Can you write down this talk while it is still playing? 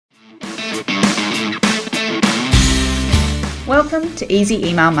Welcome to Easy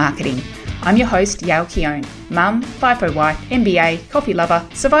Email Marketing. I'm your host, Yael Keown, mum, FIFO wife, MBA, coffee lover,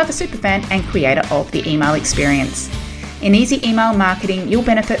 survivor superfan, and creator of the email experience. In Easy Email Marketing, you'll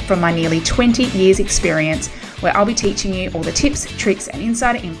benefit from my nearly 20 years experience, where I'll be teaching you all the tips, tricks, and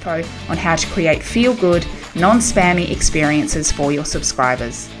insider info on how to create feel-good, non-spammy experiences for your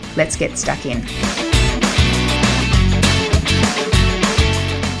subscribers. Let's get stuck in.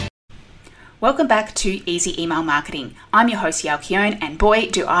 Welcome back to Easy Email Marketing. I'm your host, Yael Keown, and boy,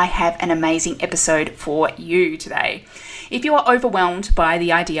 do I have an amazing episode for you today. If you are overwhelmed by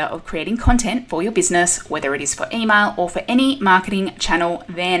the idea of creating content for your business, whether it is for email or for any marketing channel,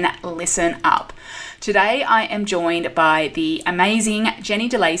 then listen up. Today, I am joined by the amazing Jenny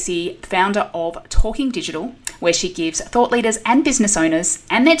Lacy, founder of Talking Digital, where she gives thought leaders and business owners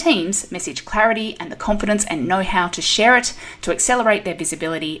and their teams message clarity and the confidence and know-how to share it to accelerate their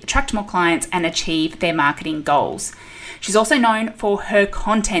visibility, attract more clients, and achieve their marketing goals. She's also known for her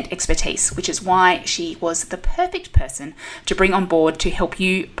content expertise, which is why she was the perfect person to bring on board to help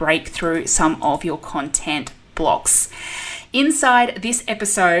you break through some of your content blocks. Inside this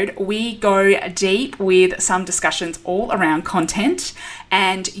episode, we go deep with some discussions all around content,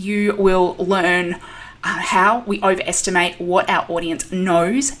 and you will learn how we overestimate what our audience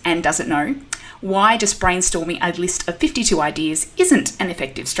knows and doesn't know, why just brainstorming a list of 52 ideas isn't an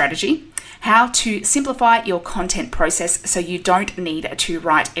effective strategy, how to simplify your content process so you don't need to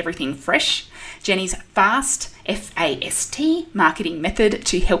write everything fresh, Jenny's FAST, F-A-S-T, marketing method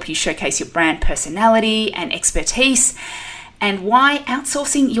to help you showcase your brand personality and expertise, and why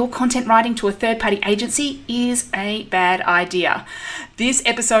outsourcing your content writing to a third-party agency is a bad idea. This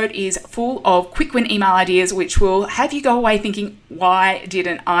episode is full of quick win email ideas, which will have you go away thinking, why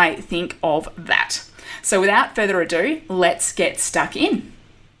didn't I think of that? So without further ado, let's get stuck in.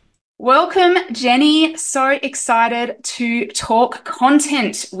 Welcome, Jenny. So excited to talk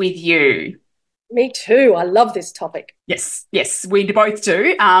content with you. Me too. I love this topic. Yes, we both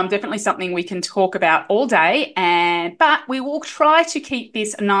do. Definitely something we can talk about all day, but we will try to keep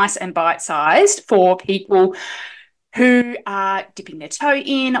this nice and bite-sized for people who are dipping their toe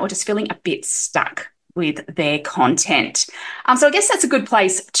in or just feeling a bit stuck with their content. So I guess that's a good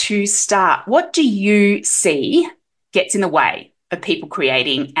place to start. What do you see gets in the way of people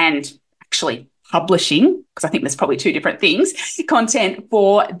creating and actually publishing, because I think there's probably two different things, content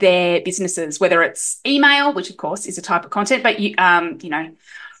for their businesses, whether it's email, which of course is a type of content, but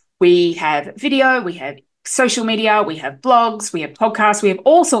we have video, we have social media, we have blogs, we have podcasts, we have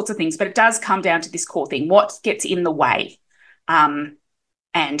all sorts of things, but it does come down to this core thing: what gets in the way, and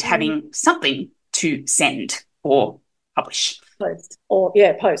having something to send or publish. Post.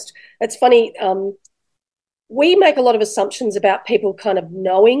 It's funny. We make a lot of assumptions about people kind of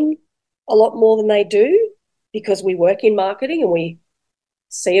knowing a lot more than they do because we work in marketing and we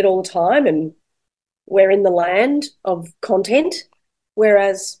see it all the time and we're in the land of content.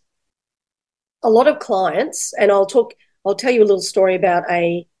 Whereas a lot of clients, and I'll tell you a little story about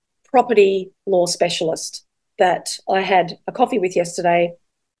a property law specialist that I had a coffee with yesterday,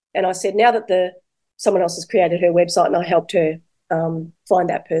 and I said, now that someone else has created her website and I helped her find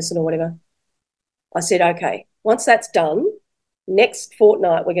that person or whatever, I said, okay, once that's done, next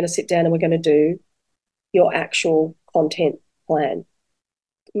fortnight, we're going to sit down and we're going to do your actual content plan,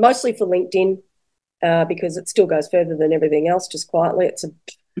 mostly for LinkedIn, because it still goes further than everything else, just quietly. It's a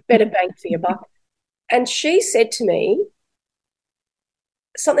better bang for your buck. And she said to me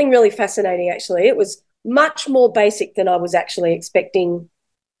something really fascinating, actually. It was much more basic than I was actually expecting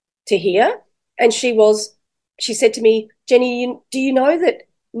to hear. And she said to me, Jenny, do you know that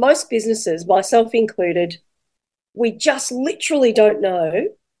most businesses, myself included, we just literally don't know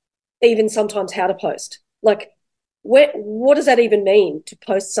even sometimes how to post. Like, what does that even mean to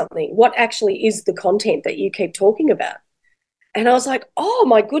post something? What actually is the content that you keep talking about? And I was like, oh,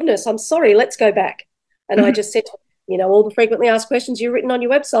 my goodness, I'm sorry, let's go back. And I just said, all the frequently asked questions you've written on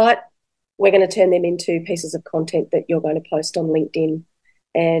your website, we're going to turn them into pieces of content that you're going to post on LinkedIn.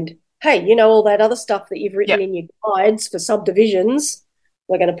 And, hey, all that other stuff that you've written in your guides for subdivisions,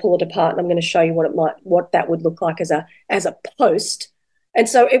 we're going to pull it apart and I'm going to show you what that would look like as a post. And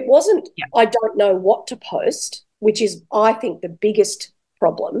so it wasn't, I don't know what to post, which is, I think, the biggest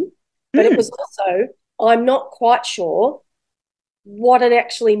problem. But it was also, I'm not quite sure what it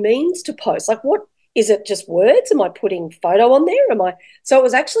actually means to post. Like, what is it? Just words? Am I putting photo on there? So it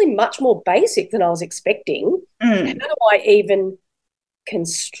was actually much more basic than I was expecting. How do I even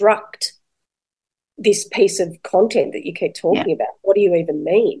construct this piece of content that you keep talking about? What do you even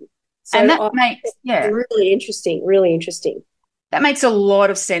mean? So and that makes really interesting. That makes a lot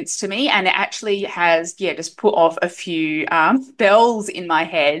of sense to me. And it actually has, yeah, just put off a few bells in my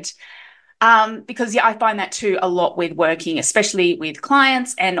head. Because, yeah, I find that too a lot with working, especially with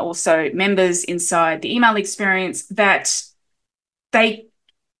clients and also members inside the email experience, that they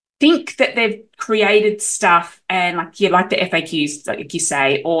think that they've created stuff and like the FAQs, like you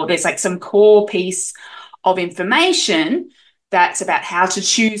say, or there's like some core piece of information that's about how to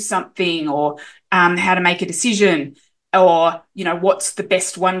choose something or how to make a decision or, what's the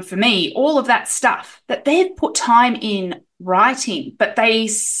best one for me, all of that stuff that they've put time in writing, but they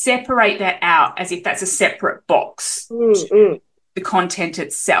separate that out as if that's a separate box to Mm-hmm. the content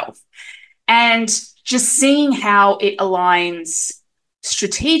itself. And just seeing how it aligns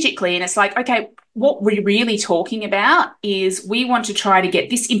strategically. And it's like, okay, what we're really talking about is we want to try to get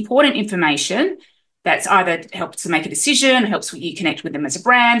this important information that's either helps to make a decision, helps you connect with them as a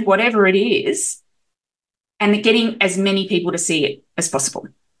brand, whatever it is, and getting as many people to see it as possible.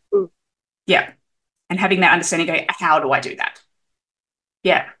 Mm. Yeah. And having that understanding, go, how do I do that?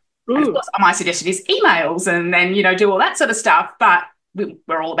 Yeah. And of Mm. course, my suggestion is emails and then, do all that sort of stuff. But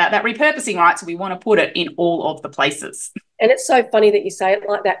we're all about that repurposing, right? So we want to put it in all of the places. And it's so funny that you say it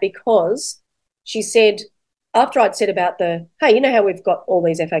like that because she said, after I'd said about hey, you know how we've got all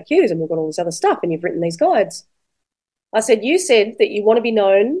these FAQs and we've got all this other stuff and you've written these guides. I said, you said that you want to be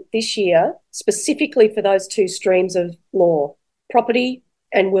known this year specifically for those two streams of law, property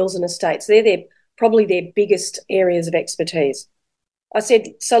and wills and estates. They're probably their biggest areas of expertise. I said,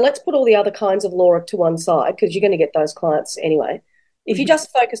 so let's put all the other kinds of law to one side because you're going to get those clients anyway. If you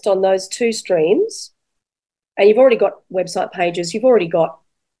just focused on those two streams and you've already got website pages, you've already got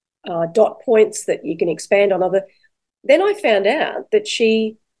dot points that you can expand on other. Then I found out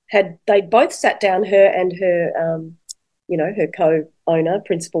that they both sat down, her and her, her co-owner,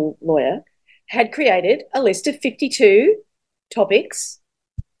 principal lawyer, had created a list of 52 topics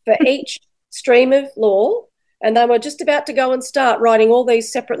for each stream of law. And they were just about to go and start writing all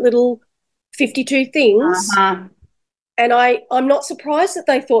these separate little 52 things. Uh-huh. And I'm not surprised that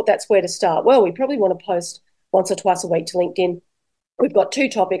they thought that's where to start. Well, we probably want to post once or twice a week to LinkedIn. We've got 2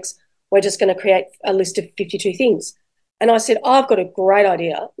 topics. We're just going to create a list of 52 things. And I said, I've got a great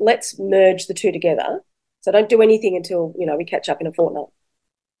idea. Let's merge the 2 together. So don't do anything until, we catch up in a fortnight.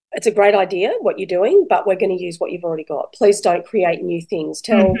 It's a great idea, what you're doing, but we're going to use what you've already got. Please don't create new things.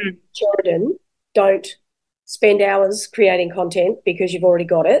 Tell Sheridan, don't spend hours creating content because you've already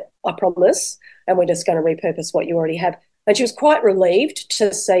got it, I promise, and we're just going to repurpose what you already have. And she was quite relieved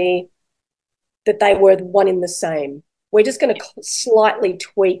to see that they were one in the same. We're just going to slightly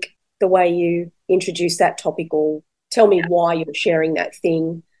tweak the way you introduce that topic or tell me why you're sharing that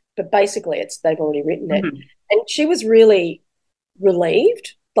thing. But basically, they've already written it. And she was really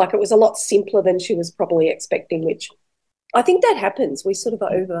relieved. Like it was a lot simpler than she was probably expecting, which I think that happens. We sort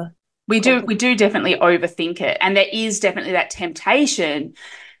of We do definitely overthink it. And there is definitely that temptation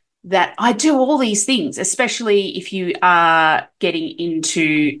that I do all these things, especially if you are getting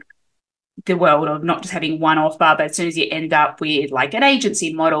into the world of not just having one offer, but as soon as you end up with like an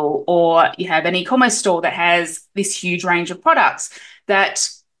agency model or you have an e-commerce store that has this huge range of products, that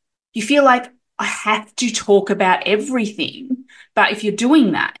you feel like I have to talk about everything. But if you're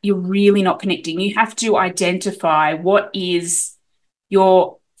doing that, you're really not connecting. You have to identify what is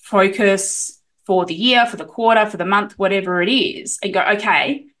your focus for the year, for the quarter, for the month, whatever it is, and go,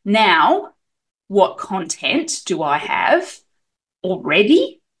 okay, now what content do I have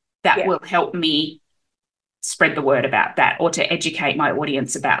already that will help me spread the word about that or to educate my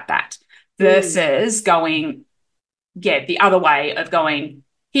audience about that versus going, the other way of going,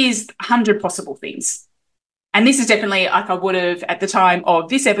 here's 100 possible things. And this is definitely like I would have, at the time of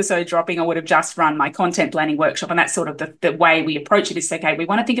this episode dropping, I would have just run my content planning workshop. And that's sort of the way we approach it is, okay, we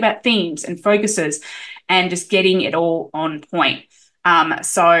want to think about themes and focuses and just getting it all on point.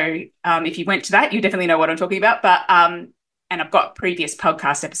 So if you went to that, you definitely know what I'm talking about. But and I've got a previous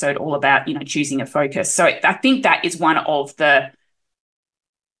podcast episode all about, choosing a focus. So I think that is one of the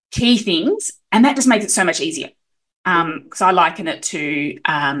key things. And that just makes it so much easier. Because I liken it to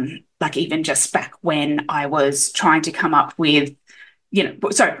like even just back when I was trying to come up with,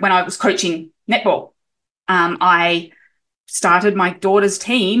 when I was coaching netball, I started my daughter's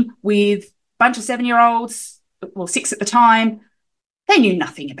team with a bunch of 7-year-olds, well, 6 at the time. They knew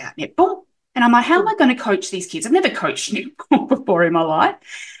nothing about netball. And I'm like, how am I going to coach these kids? I've never coached netball before in my life.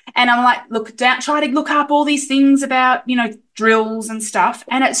 And I'm like, try to look up all these things about, drills and stuff.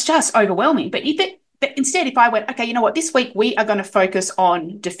 And it's just overwhelming. But instead, if I went, okay, you know what, this week we are going to focus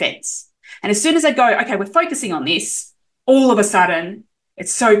on defense. And as soon as I go, okay, we're focusing on this, all of a sudden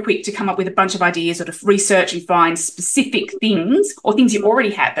it's so quick to come up with a bunch of ideas or to research and find specific things or things you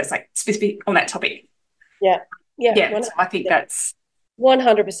already have that's like specific on that topic. Yeah. Yeah. Yeah. So I think that's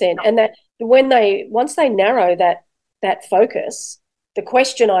 100%. And that once they narrow that focus, the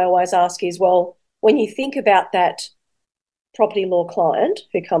question I always ask is, well, when you think about that property law client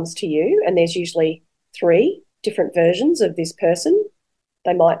who comes to you, and there's usually 3 different versions of this person,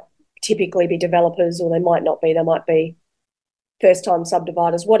 they might typically be developers or they might not be, they might be first-time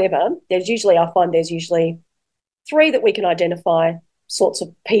subdividers, whatever. I find there's usually 3 that we can identify sorts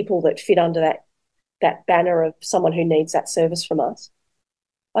of people that fit under that banner of someone who needs that service from us.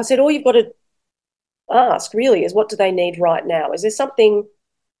 I said, all you've got to ask really is, what do they need right now? Is there something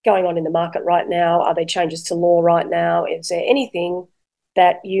going on in the market right now? Are there changes to law right now? Is there anything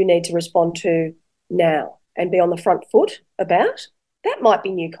that you need to respond to now and be on the front foot about? That might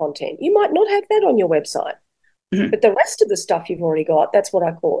be new content. You might not have that on your website. Mm-hmm. But the rest of the stuff you've already got, that's what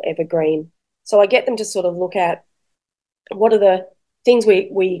I call evergreen. So I get them to sort of look at what are the things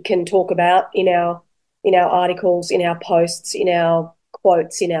we can talk about in our articles, in our posts, in our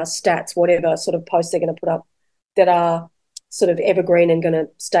quotes, in our stats, whatever sort of posts they're going to put up that are sort of evergreen and going to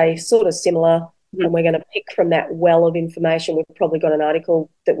stay sort of similar. Mm-hmm. And we're going to pick from that well of information. We've probably got an article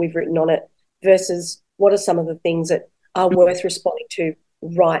that we've written on it versus what are some of the things that are worth responding to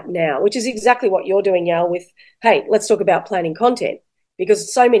right now, which is exactly what you're doing, Yal, with, hey, let's talk about planning content,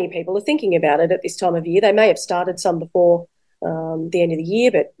 because so many people are thinking about it at this time of year. They may have started some before the end of the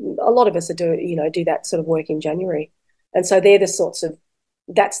year, but a lot of us do that sort of work in January. And so they're the sorts of,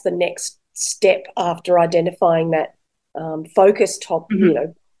 that's the next step after identifying that focus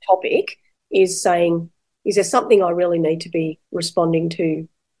topic, is saying, is there something I really need to be responding to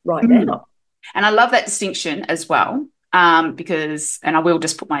right now? And I love that distinction as well, because, and I will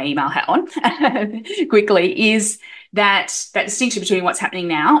just put my email hat on quickly, is that distinction between what's happening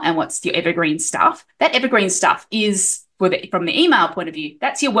now and what's your evergreen stuff. That evergreen stuff is, from the email point of view,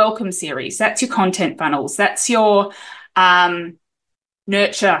 that's your welcome series, that's your content funnels, that's your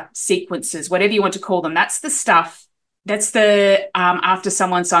nurture sequences, whatever you want to call them. That's the stuff. That's the after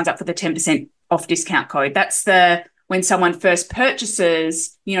someone signs up for the 10% off discount code. That's the when someone first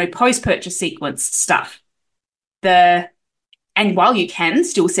purchases, post-purchase sequence stuff. And while you can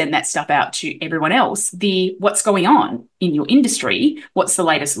still send that stuff out to everyone else, what's going on in your industry, what's the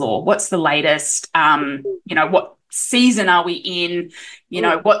latest law, what's the latest, what season are we in,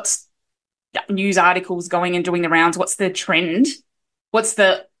 what's news articles going and doing the rounds, what's the trend, what's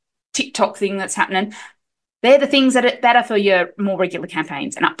the TikTok thing that's happening. They're the things that are for your more regular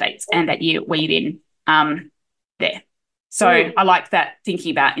campaigns and updates, and that you weave in there. So I like that,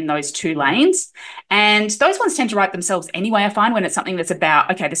 thinking about in those 2 lanes. And those ones tend to write themselves anyway, I find, when it's something that's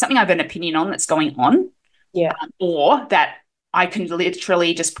about, okay, there's something I have an opinion on that's going on. Yeah. Or that I can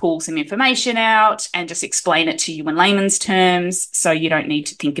literally just pull some information out and just explain it to you in layman's terms, so you don't need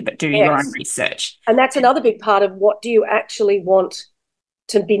to think about doing your own research. And that's another big part of, what do you actually want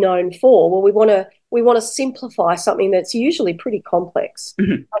to be known for? Well, we want to simplify something that's usually pretty complex.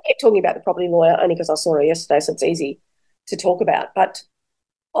 Mm-hmm. I kept talking about the property lawyer only because I saw her yesterday, so it's easy to talk about. But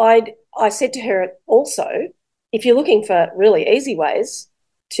I said to her also, if you're looking for really easy ways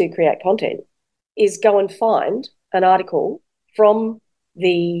to create content, is go and find an article from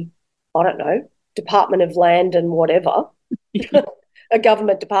the, I don't know, Department of Land and whatever, a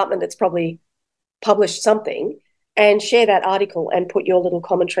government department that's probably published something, and share that article and put your little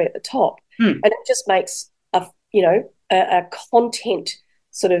commentary at the top. And it just makes a content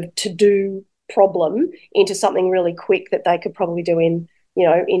sort of to-do problem into something really quick that they could probably do in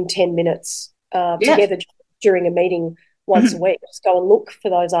 10 minutes together during a meeting once a week. Just go and look for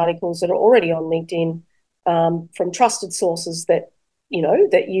those articles that are already on LinkedIn from trusted sources that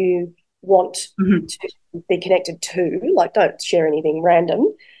you want to be connected to. Like, don't share anything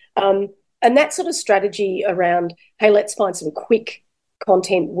random. And that sort of strategy around, hey, let's find some quick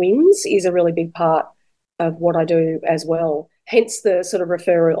content wins, is a really big part of what I do as well. Hence the sort of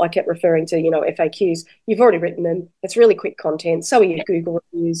referral, I kept referring to, FAQs. You've already written them. It's really quick content. So are your Google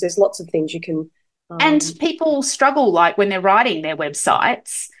reviews. There's lots of things you can. And people struggle, like when they're writing their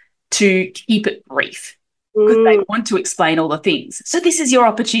websites, to keep it brief, because they want to explain all the things. So this is your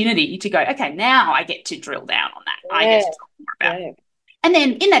opportunity to go, okay, now I get to drill down on that. I get to talk more about it. And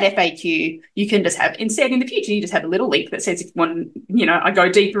then in that FAQ, you can just have, instead in the future, you just have a little link that says, if you want, I go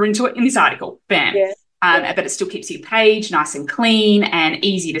deeper into it in this article, bam. Yeah. But it still keeps your page nice and clean and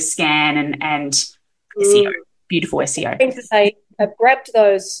easy to scan and SEO, beautiful SEO. They have grabbed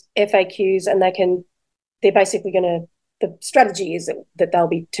those FAQs and they're basically the strategy is that they'll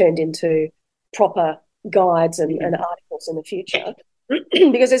be turned into proper guides and articles in the future.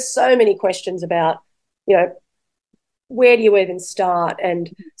 because there's so many questions about, you know, where do you even start?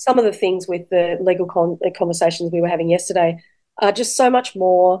 And some of the things with the legal conversations we were having yesterday are just so much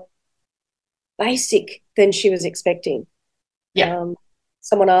more basic than she was expecting. Yeah.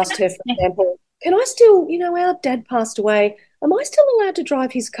 Someone asked her, for Yeah. example, can I still, our dad passed away. Am I still allowed to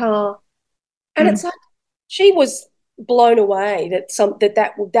drive his car? And Mm. it's like she was blown away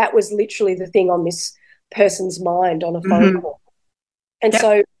that was literally the thing on this person's mind on a phone Mm-hmm. call. And Yep.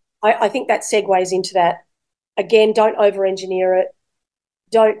 so I think that segues into that. Again, don't over engineer it.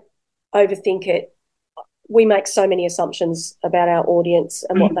 Don't overthink it. We make so many assumptions about our audience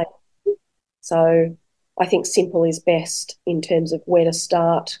and what Mm-hmm. they do. So I think simple is best in terms of where to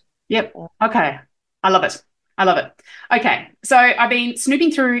start. Yep. Okay. I love it. I love it. Okay. So I've been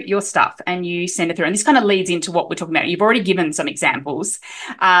snooping through your stuff and you send it through. And this kind of leads into what we're talking about. You've already given some examples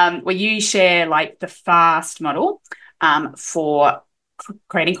where you share like the FAST model for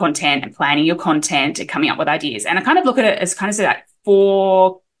creating content and planning your content and coming up with ideas. And I kind of look at it as kind of like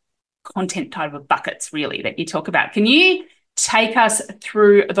four content type of buckets, really, that you talk about. Can you take us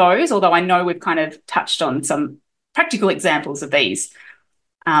through those? Although I know we've kind of touched on some practical examples of these.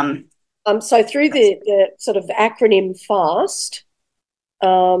 So through the sort of acronym FAST,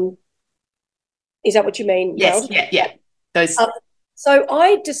 um, is that what you mean, Yes, Gerald? yeah, yeah. Those. Um, so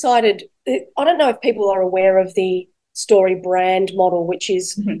I decided, I don't know if people are aware of the story brand model, which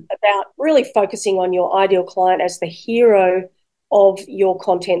is Mhm. about really focusing on your ideal client as the hero of your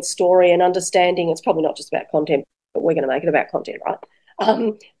content story and understanding it's probably not just about content, but we're going to make it about content, right?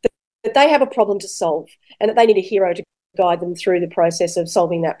 Um, that they have a problem to solve and that they need a hero to guide them through the process of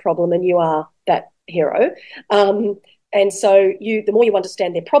solving that problem, and you are that hero. Um, and so the more you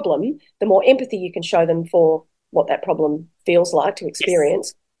understand their problem, the more empathy you can show them for what that problem feels like to Yes.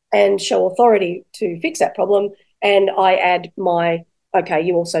 experience and show authority to fix that problem. And I add okay,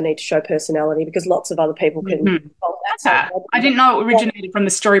 you also need to show personality because lots of other people can Mhm. solve that same Okay. I problem. didn't know it originated from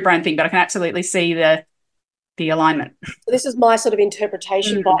the story brand thing, but I can absolutely see the alignment. So this is my sort of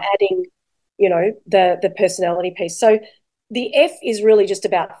interpretation by Mm. adding, the personality piece. So the F is really just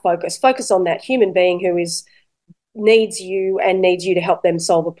about focus. Focus on that human being who needs you and needs you to help them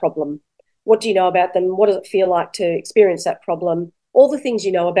solve a problem. What do you know about them? What does it feel like to experience that problem? All the things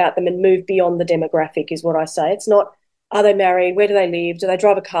you know about them and move beyond the demographic is what I say. It's not, are they married? Where do they live? Do they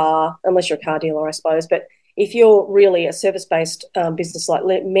drive a car? Unless you're a car dealer, I suppose. But if you're really a service-based business like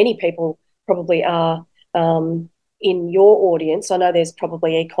many people probably are in your audience, I know there's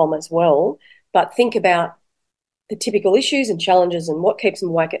probably e-com as well, but think about the typical issues and challenges and what keeps them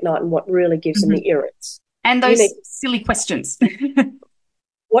awake at night and what really gives them Mhm. the irrits. And You need, those silly questions.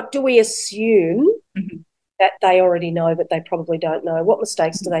 what do we assume Mhm. that they already know that they probably don't know? What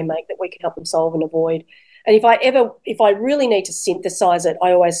mistakes do they make that we can help them solve and avoid? And if I really need to synthesize it,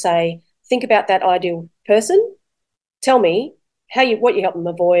 I always say, think about that ideal person. Tell me what you help them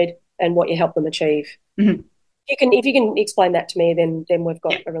avoid and what you help them achieve. Mhm. If you can explain that to me, then we've Yeah,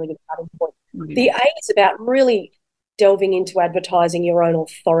 got a really good starting point. we'll do The that. A is about really delving into advertising your own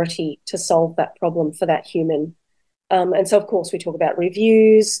authority to solve that problem for that human. And so, of course, we talk about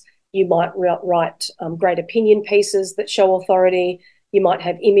reviews. You might write great opinion pieces that show authority. You might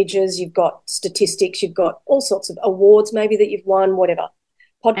have images. You've got statistics. You've got all sorts of awards, maybe that you've won, whatever.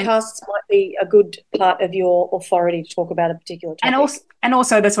 And Podcasts might be a good part of your authority to talk about a particular and topic.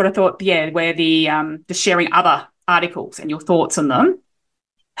 also the sort of thought, yeah, where the sharing other articles and your thoughts on them.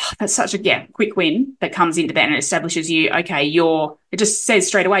 That's such a quick win that comes into that and it establishes you, okay, it just says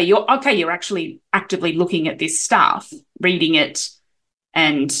straight away, you're actually actively looking at this stuff, reading it,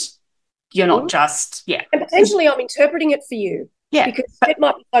 and you're not Mhm. just, yeah. And potentially I'm interpreting it for you Yeah. because it But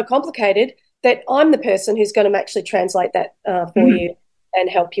might be so complicated that I'm the person who's going to actually translate that for mhm. you and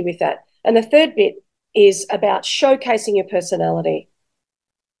help you with that. And the third bit is about showcasing your personality.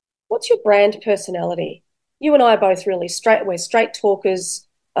 What's your brand personality? You and I are both really straight. We're straight talkers.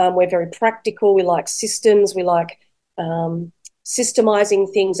 We're very practical. We like systems. We like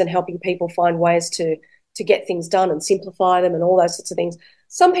systemizing things and helping people find ways to get things done and simplify them and all those sorts of things.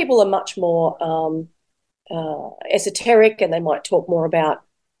 Some people are much more esoteric and they might talk more about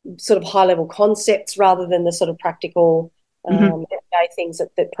sort of high level concepts rather than the sort of practical Mhm. everyday things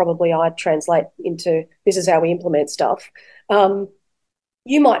that probably I'd translate into this is how we implement stuff. Um,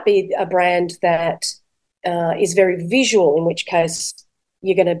 you might be a brand that is very visual, in which case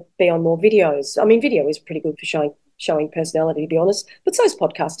you're going to be on more videos. I mean, video is pretty good for showing personality, to be honest, but so is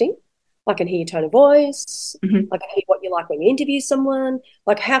podcasting. I can hear your tone of voice. Mhm. I can hear what you like when you interview someone.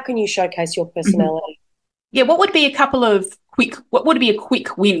 Like, how can you showcase your Mhm. personality? Yeah, what would be a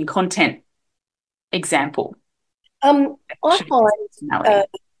quick win content example? I find uh, Personality.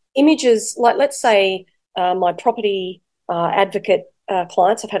 images like, let's say, my property advocate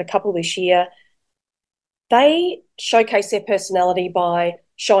clients, I've had a couple this year, they showcase their personality by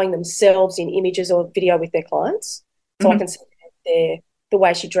showing themselves in images or video with their clients. So I Mm-hmm. can see the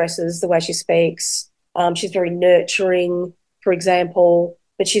way she dresses, the way she speaks. She's very nurturing, for example,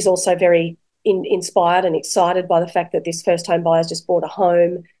 but she's also very inspired and excited by the fact that this first home buyer's just bought a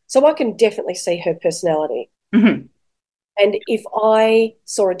home. So I can definitely see her personality. Mm-hmm. And if I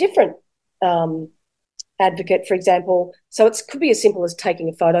saw a different um, advocate, for example, so it could be as simple as taking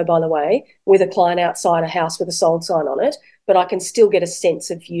a photo, by the way, with a client outside a house with a sold sign on it, but I can still get a sense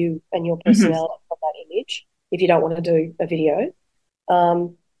of you and your Mm-hmm. personality from that image if you don't want to do a video.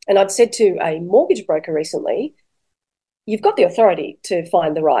 And I'd said to a mortgage broker recently, you've got the authority to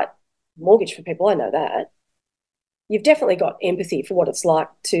find the right mortgage for people. I know that. You've definitely got empathy for what it's like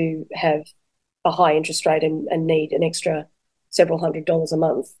to have a high interest rate and need an extra several $100s a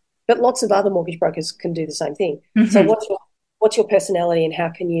month. But lots of other mortgage brokers can do the same thing. So Mm-hmm. what's your personality and how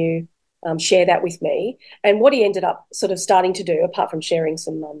can you share that with me? And what he ended up sort of starting to do, apart from sharing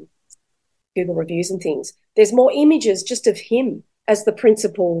some Google reviews and things, there's more images just of him as the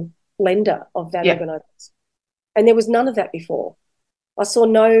principal lender of that Yeah. organisation. And there was none of that before.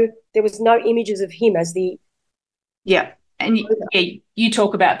 There was no images of him as the Yeah. And owner. yeah, you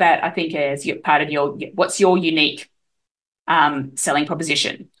talk about that, I think, as part of your what's your unique selling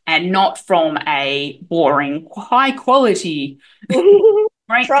proposition, and not from a boring, high quality,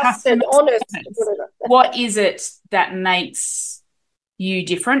 great Trusted, customer honest, service. whatever. What is it that makes you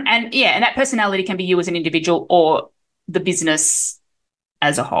different? And yeah, and that personality can be you as an individual or the business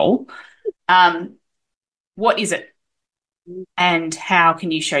as a whole. Um, what is it, and how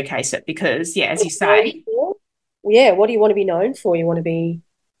can you showcase it? Because yeah, as you Known say, for? Yeah, what do you want to be known for? You want to be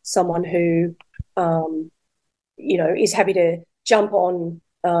someone who, um, is happy to jump on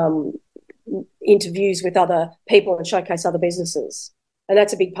interviews with other people and showcase other businesses. And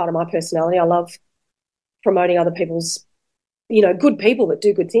that's a big part of my personality. I love promoting other people's, good people that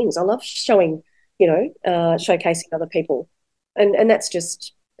do good things. I love showing, showcasing other people. And that's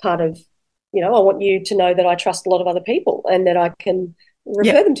just part of, I want you to know that I trust a lot of other people and that I can yeah.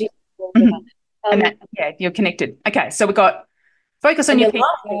 refer them to you. Mhm. And that, Um, yeah, you're connected. Okay, so we've got focus on and your then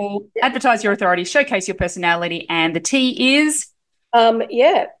lastly, people, advertise your authority, showcase your personality, and the T is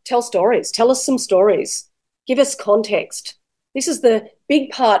yeah, tell stories. Tell us some stories. Give us context. This is the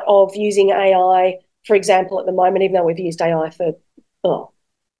big part of using AI, for example, at the moment, even though we've used AI for oh,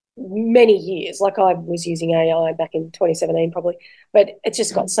 many years. Like I was using AI back in 2017, probably, but it's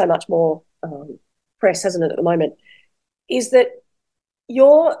just got so much more press, hasn't it, at the moment? Is that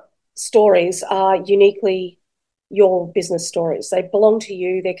your stories are uniquely your business stories. They belong to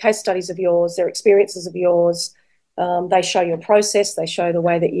you. They're case studies of yours. They're experiences of yours. They show your process. They show the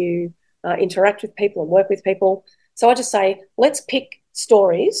way that you interact with people and work with people. So I just say, let's pick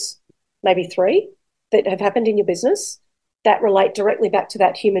stories, maybe 3, that have happened in your business that relate directly back to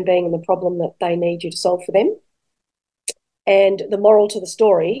that human being and the problem that they need you to solve for them. And the moral to the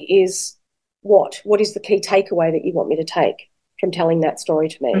story is what? What is the key takeaway that you want me to take from telling that story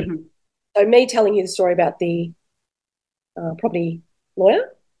to me? Mhm. So me telling you the story about the property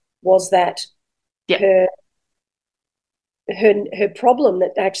lawyer was that Yeah. her her problem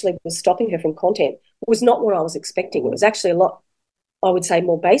that actually was stopping her from content was not what I was expecting. It was actually a lot, I would say,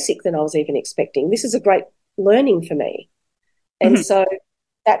 more basic than I was even expecting. This is a great learning for me. And Mhm. so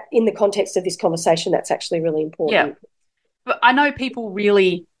that in the context of this conversation, that's actually really Yeah. important. But I know people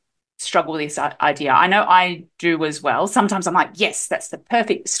really struggle with this idea. I know I do as well. Sometimes I'm like, yes, that's the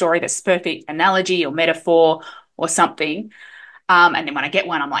perfect story, that's the perfect analogy or metaphor or something. And then when I get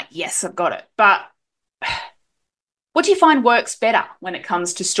one, I'm like, yes, I've got it. But what do you find works better when it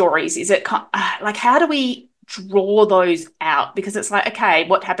comes to stories? Is it like, how do we draw those out? Because it's like, okay,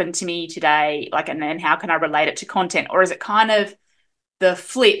 what happened to me today? Like, and then how can I relate it to content? Or is it kind of the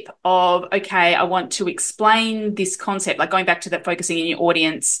flip of, okay, I want to explain this concept, like going back to that focusing in your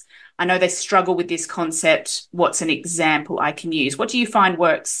audience. I know they struggle with this concept. What's an example I can use? What do you find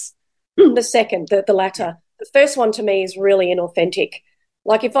works? The second, the Yeah. latter. The first one to me is really inauthentic.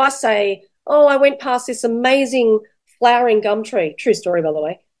 Like if I say, oh, I went past this amazing flowering gum tree, true story, by the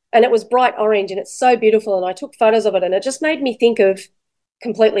way, and it was bright orange and it's so beautiful. And I took photos of it and it just made me think of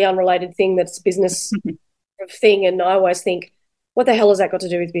completely unrelated thing that's business thing. And I always think, what the hell has that got to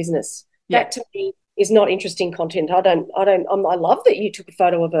do with business? Yeah. That to me is not interesting content. I love that you took a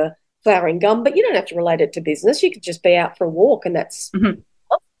photo of a flowering gum, but you don't have to relate it to business. You could just be out for a walk and that's. Mhm.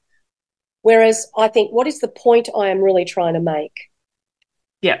 Whereas I think, what is the point I am really trying to make?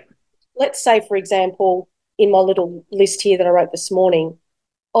 Yeah. Let's say, for example, in my little list here that I wrote this morning,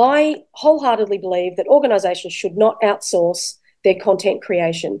 I wholeheartedly believe that organisations should not outsource their content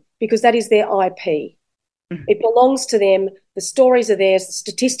creation because that is their IP. It belongs to them. The stories are theirs. The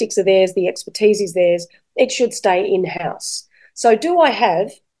statistics are theirs. The expertise is theirs. It should stay in-house. So do I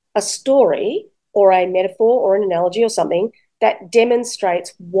have a story or a metaphor or an analogy or something that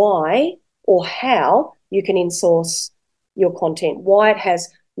demonstrates why or how you can in-source your content, why it has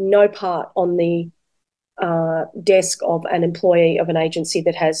no part on the desk of an employee of an agency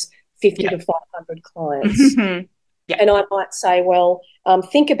that has 50 to 500 clients? Yeah. And I might say, well,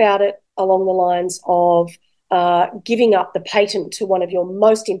 think about it along the lines of giving up the patent to one of your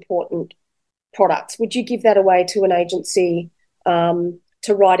most important products. Would you give that away to an agency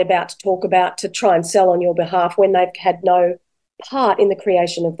to write about, to talk about, to try and sell on your behalf when they've had no part in the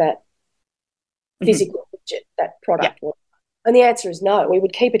creation of that physical widget, that product? Yeah. And the answer is no. We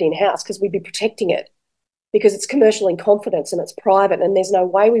would keep it in-house because we'd be protecting it because it's commercial in confidence and it's private, and there's no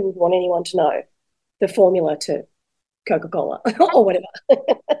way we would want anyone to know the formula to Coca-Cola or whatever.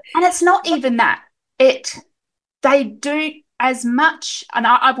 And it's not even that. They do as much, and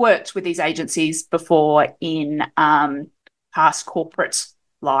I've worked with these agencies before in past corporate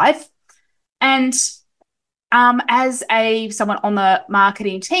life, and as someone on the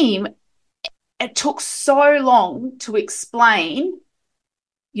marketing team, it took so long to explain,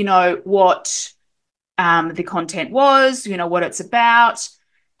 what the content was, what it's about,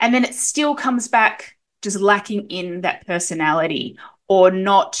 and then it still comes back just lacking in that personality or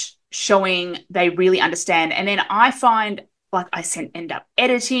not showing they really understand. And then I find, like, end up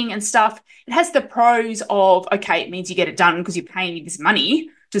editing and stuff. It has the pros of, okay, it means you get it done because you're paying this money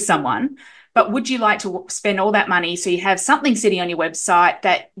to someone. But would you like to spend all that money so you have something sitting on your website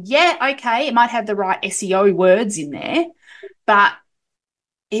that, okay, it might have the right SEO words in there, but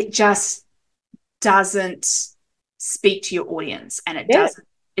it just doesn't speak to your audience, and it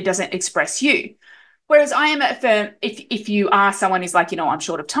doesn't express you. Whereas I am a firm, if you are someone who's like, I'm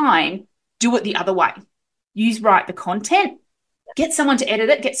short of time, do it the other way. You write the content, get someone to edit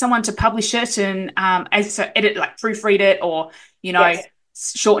it, get someone to publish it and edit, like proofread it, or,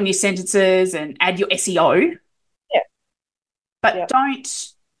 shorten your sentences and add your SEO. Yeah. But don't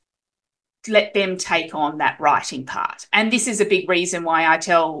let them take on that writing part. And this is a big reason why I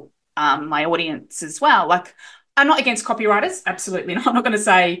tell my audience as well, like, I'm not against copywriters, absolutely not. I'm not going to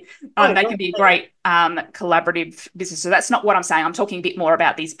say they can be a great collaborative business. So that's not what I'm saying. I'm talking a bit more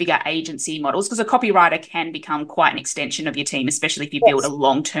about these bigger agency models, because a copywriter can become quite an extension of your team, especially if you build a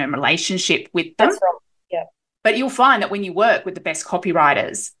long-term relationship with them. That's right. Yeah. But you'll find that when you work with the best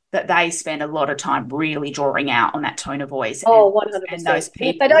copywriters, that they spend a lot of time really drawing out on that tone of voice. 100%. And those people,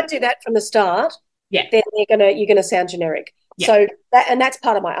 if they don't do that from the start, then you're gonna sound generic. Yeah. So that's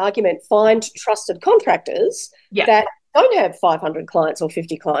part of my argument. Find trusted contractors that don't have 500 clients or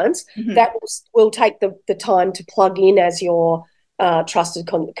 50 clients that will take the time to plug in as your trusted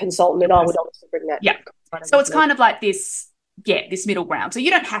consultant. And I would obviously bring that. Yeah. So it's kind of like this middle ground. So you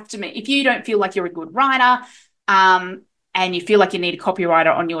don't have to, if you don't feel like you're a good writer, and you feel like you need a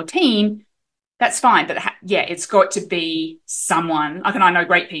copywriter on your team, that's fine. But it's got to be someone, like, and I know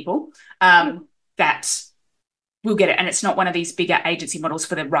great people that will get it. And it's not one of these bigger agency models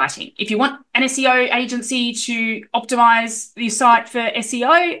for the writing. If you want an SEO agency to optimize your site for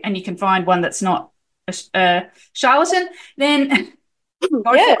SEO, and you can find one that's not a charlatan, then go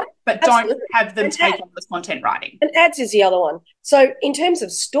for it. But don't have them take on this content writing. And ads is the other one. So in terms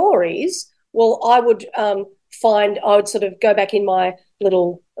of stories, well, I would sort of go back in my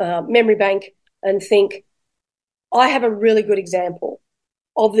little memory bank and think, I have a really good example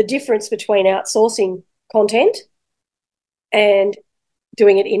of the difference between outsourcing content and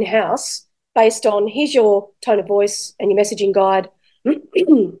doing it in-house based on, here's your tone of voice and your messaging guide.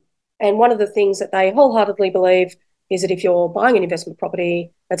 And one of the things that they wholeheartedly believe is that if you're buying an investment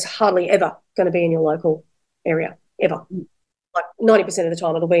property, that's hardly ever going to be in your local area, ever. Like 90% of the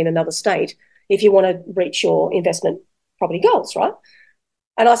time it'll be in another state if you want to reach your investment property goals, right?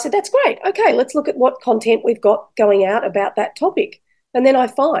 And I said, that's great. Okay, let's look at what content we've got going out about that topic. And then I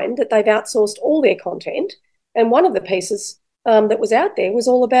find that they've outsourced all their content. And one of the pieces that was out there was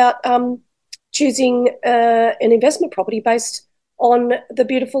all about choosing an investment property based on the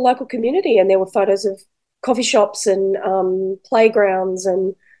beautiful local community. And there were photos of coffee shops and playgrounds.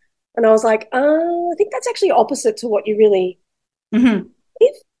 And I was like, I think that's actually opposite to what you really live.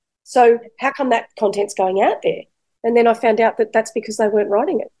 So how come that content's going out there? And then I found out that that's because they weren't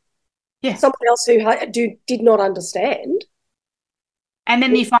writing it. Yeah. Someone else who did not understand. And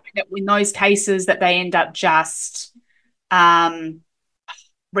then you find that in those cases that they end up just, they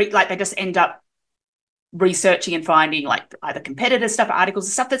just end up researching and finding like either competitor stuff,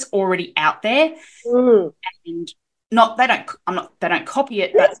 articles, stuff that's already out there, Mm. and not they don't I'm not they don't copy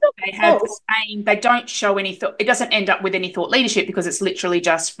it, but That's not they have wrong. the same. They don't show any thought. It doesn't end up with any thought leadership because it's literally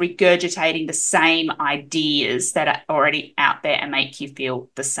just regurgitating the same ideas that are already out there and make you feel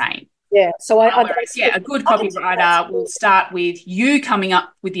the same. Yeah. So Whereas, yeah, a good I can see that's copywriter will start with you coming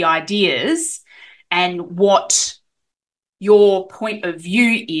up with the ideas and what your point of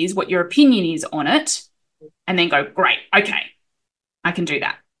view is, what your opinion is on it, and then go, great, okay, I can do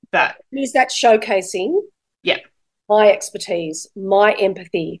that. But use that showcasing yeah, my expertise, my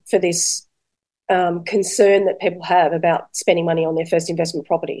empathy for this concern that people have about spending money on their first investment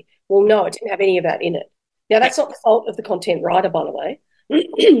property. Well, no, it didn't have any of that in it. Now, that's not the fault of the content writer, by the way.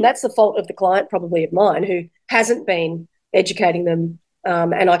 That's the fault of the client, probably of mine, who hasn't been educating them.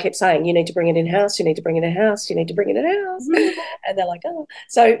 And I kept saying, you need to bring it in-house, you need to bring it in-house, you need to bring it in-house. And they're like, oh.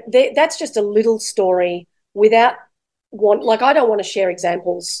 So that's just a little story without like, I don't want to share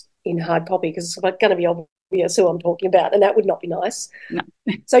examples in hard copy because it's going to be obvious who I'm talking about, and that would not be nice. No.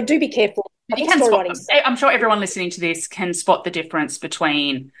 So do be careful. You can spot them. I'm sure everyone listening to this can spot the difference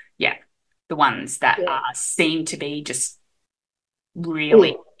between, the ones that seem to be just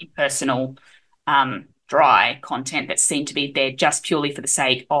really impersonal, dry content that seem to be there just purely for the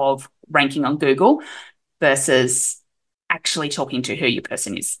sake of ranking on Google versus actually talking to who your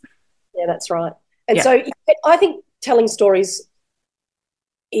person is. Yeah, that's right. And so I think telling stories,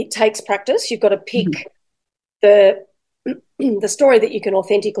 it takes practice. You've got to pick the story that you can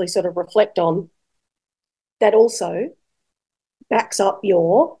authentically sort of reflect on that also backs up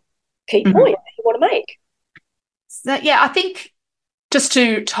your key point that you want to make. So, I think just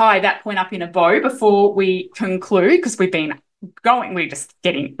to tie that point up in a bow before we conclude, because we're just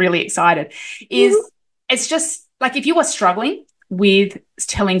getting really excited, is it's just like if you are struggling with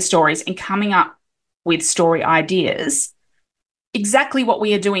telling stories and coming up with story ideas, exactly what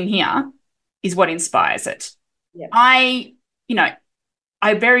we are doing here is what inspires it. Yeah. I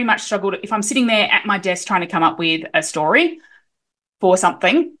very much struggled if I'm sitting there at my desk trying to come up with a story for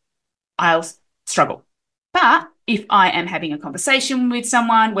something, I'll struggle. But if I am having a conversation with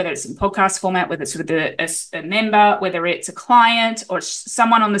someone, whether it's in podcast format, whether it's with a member, whether it's a client or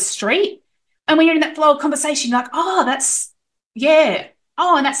someone on the street, and when you're in that flow of conversation, you're like, oh, and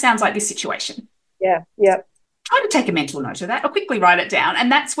that sounds like this situation. Yeah. Try to take a mental note of that or quickly write it down,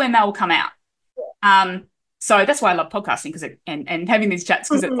 and that's when they'll come out. So that's why I love podcasting and having these chats,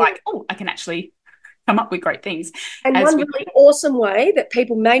 because it's like, oh, I can actually come up with great things. And one really awesome way that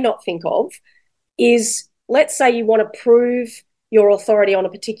people may not think of is, let's say you want to prove your authority on a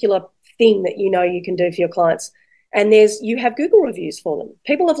particular thing that you know you can do for your clients, and you have Google reviews for them.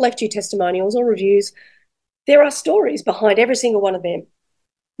 People have left you testimonials or reviews. There are stories behind every single one of them.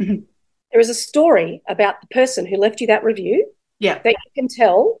 Mm-hmm. There is a story about the person who left you that review that you can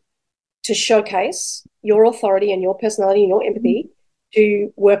tell to showcase your authority and your personality and your empathy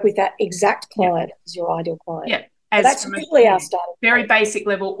to work with that exact client as your ideal client. Yeah. So that's usually our starting very basic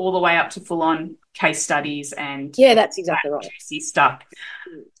level all the way up to full-on case studies and that's exactly right. Juicy stuff.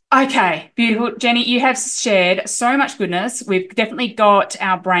 Okay, beautiful. Jenny, you have shared so much goodness. We've definitely got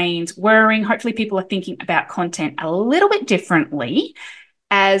our brains whirring. Hopefully people are thinking about content a little bit differently,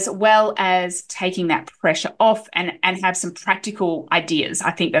 as well as taking that pressure off and have some practical ideas.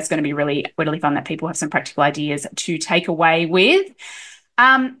 I think that's going to be really, really fun that people have some practical ideas to take away with.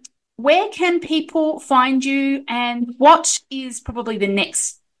 Where can people find you, and what is probably the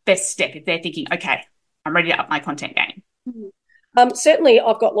next best step if they're thinking, okay, I'm ready to up my content game? Certainly,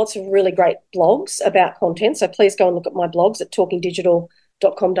 I've got lots of really great blogs about content. So please go and look at my blogs at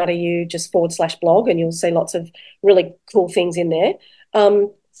talkingdigital.com.au, just /blog, and you'll see lots of really cool things in there.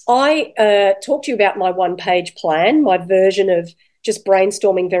 I talked to you about my one-page plan, my version of just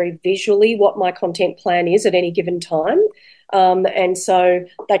brainstorming very visually what my content plan is at any given time. And so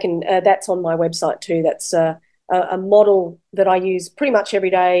they can, that's on my website too. That's a model that I use pretty much every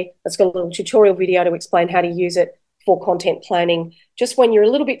day. It's got a little tutorial video to explain how to use it for content planning. Just when you're a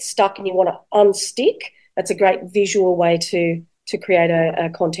little bit stuck and you want to unstick, that's a great visual way to create a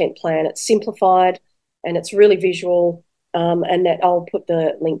content plan. It's simplified and it's really visual. And that I'll put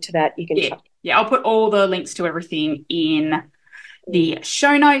the link to that. You can check. Yeah, I'll put all the links to everything in the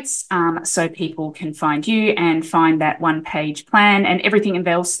show notes, so people can find you and find that one-page plan and everything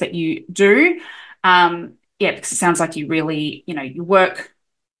else that you do. Because it sounds like you really, you work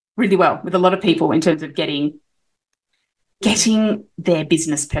really well with a lot of people in terms of getting their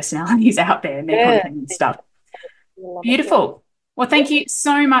business personalities out there and their content and stuff. Beautiful. Well, thank you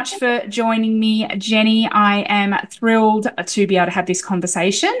so much for joining me, Jenny. I am thrilled to be able to have this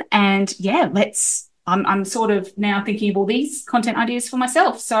conversation. And I'm sort of now thinking of all these content ideas for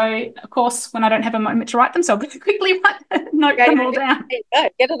myself. So, of course, when I don't have a moment to write them, so I'll quickly note them all down.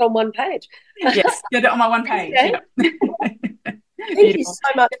 Get it on one page. Yes, get it on my one page. Okay. Yeah. Thank you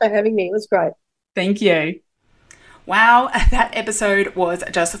so much for having me. It was great. Thank you. Wow, that episode was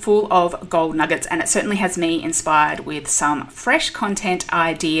just full of gold nuggets, and it certainly has me inspired with some fresh content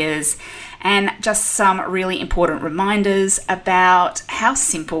ideas and just some really important reminders about how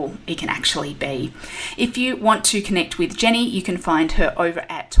simple it can actually be. If you want to connect with Jenny, you can find her over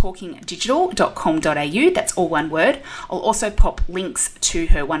at talkingdigital.com.au. That's all one word. I'll also pop links to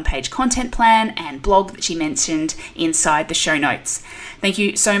her one-page content plan and blog that she mentioned inside the show notes. Thank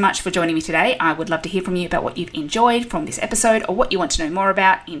you so much for joining me today. I would love to hear from you about what you've enjoyed from this episode or what you want to know more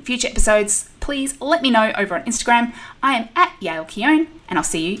about in future episodes. Please let me know over on Instagram. I am at Yale Keown, and I'll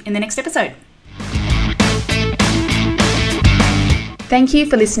see you in the next episode. Thank you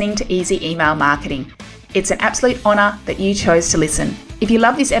for listening to Easy Email Marketing. It's an absolute honour that you chose to listen. If you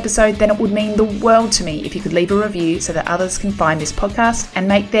love this episode, then it would mean the world to me if you could leave a review so that others can find this podcast and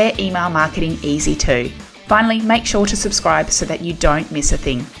make their email marketing easy too. Finally, make sure to subscribe so that you don't miss a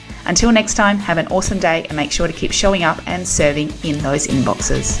thing. Until next time, have an awesome day and make sure to keep showing up and serving in those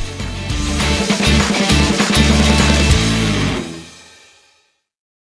inboxes.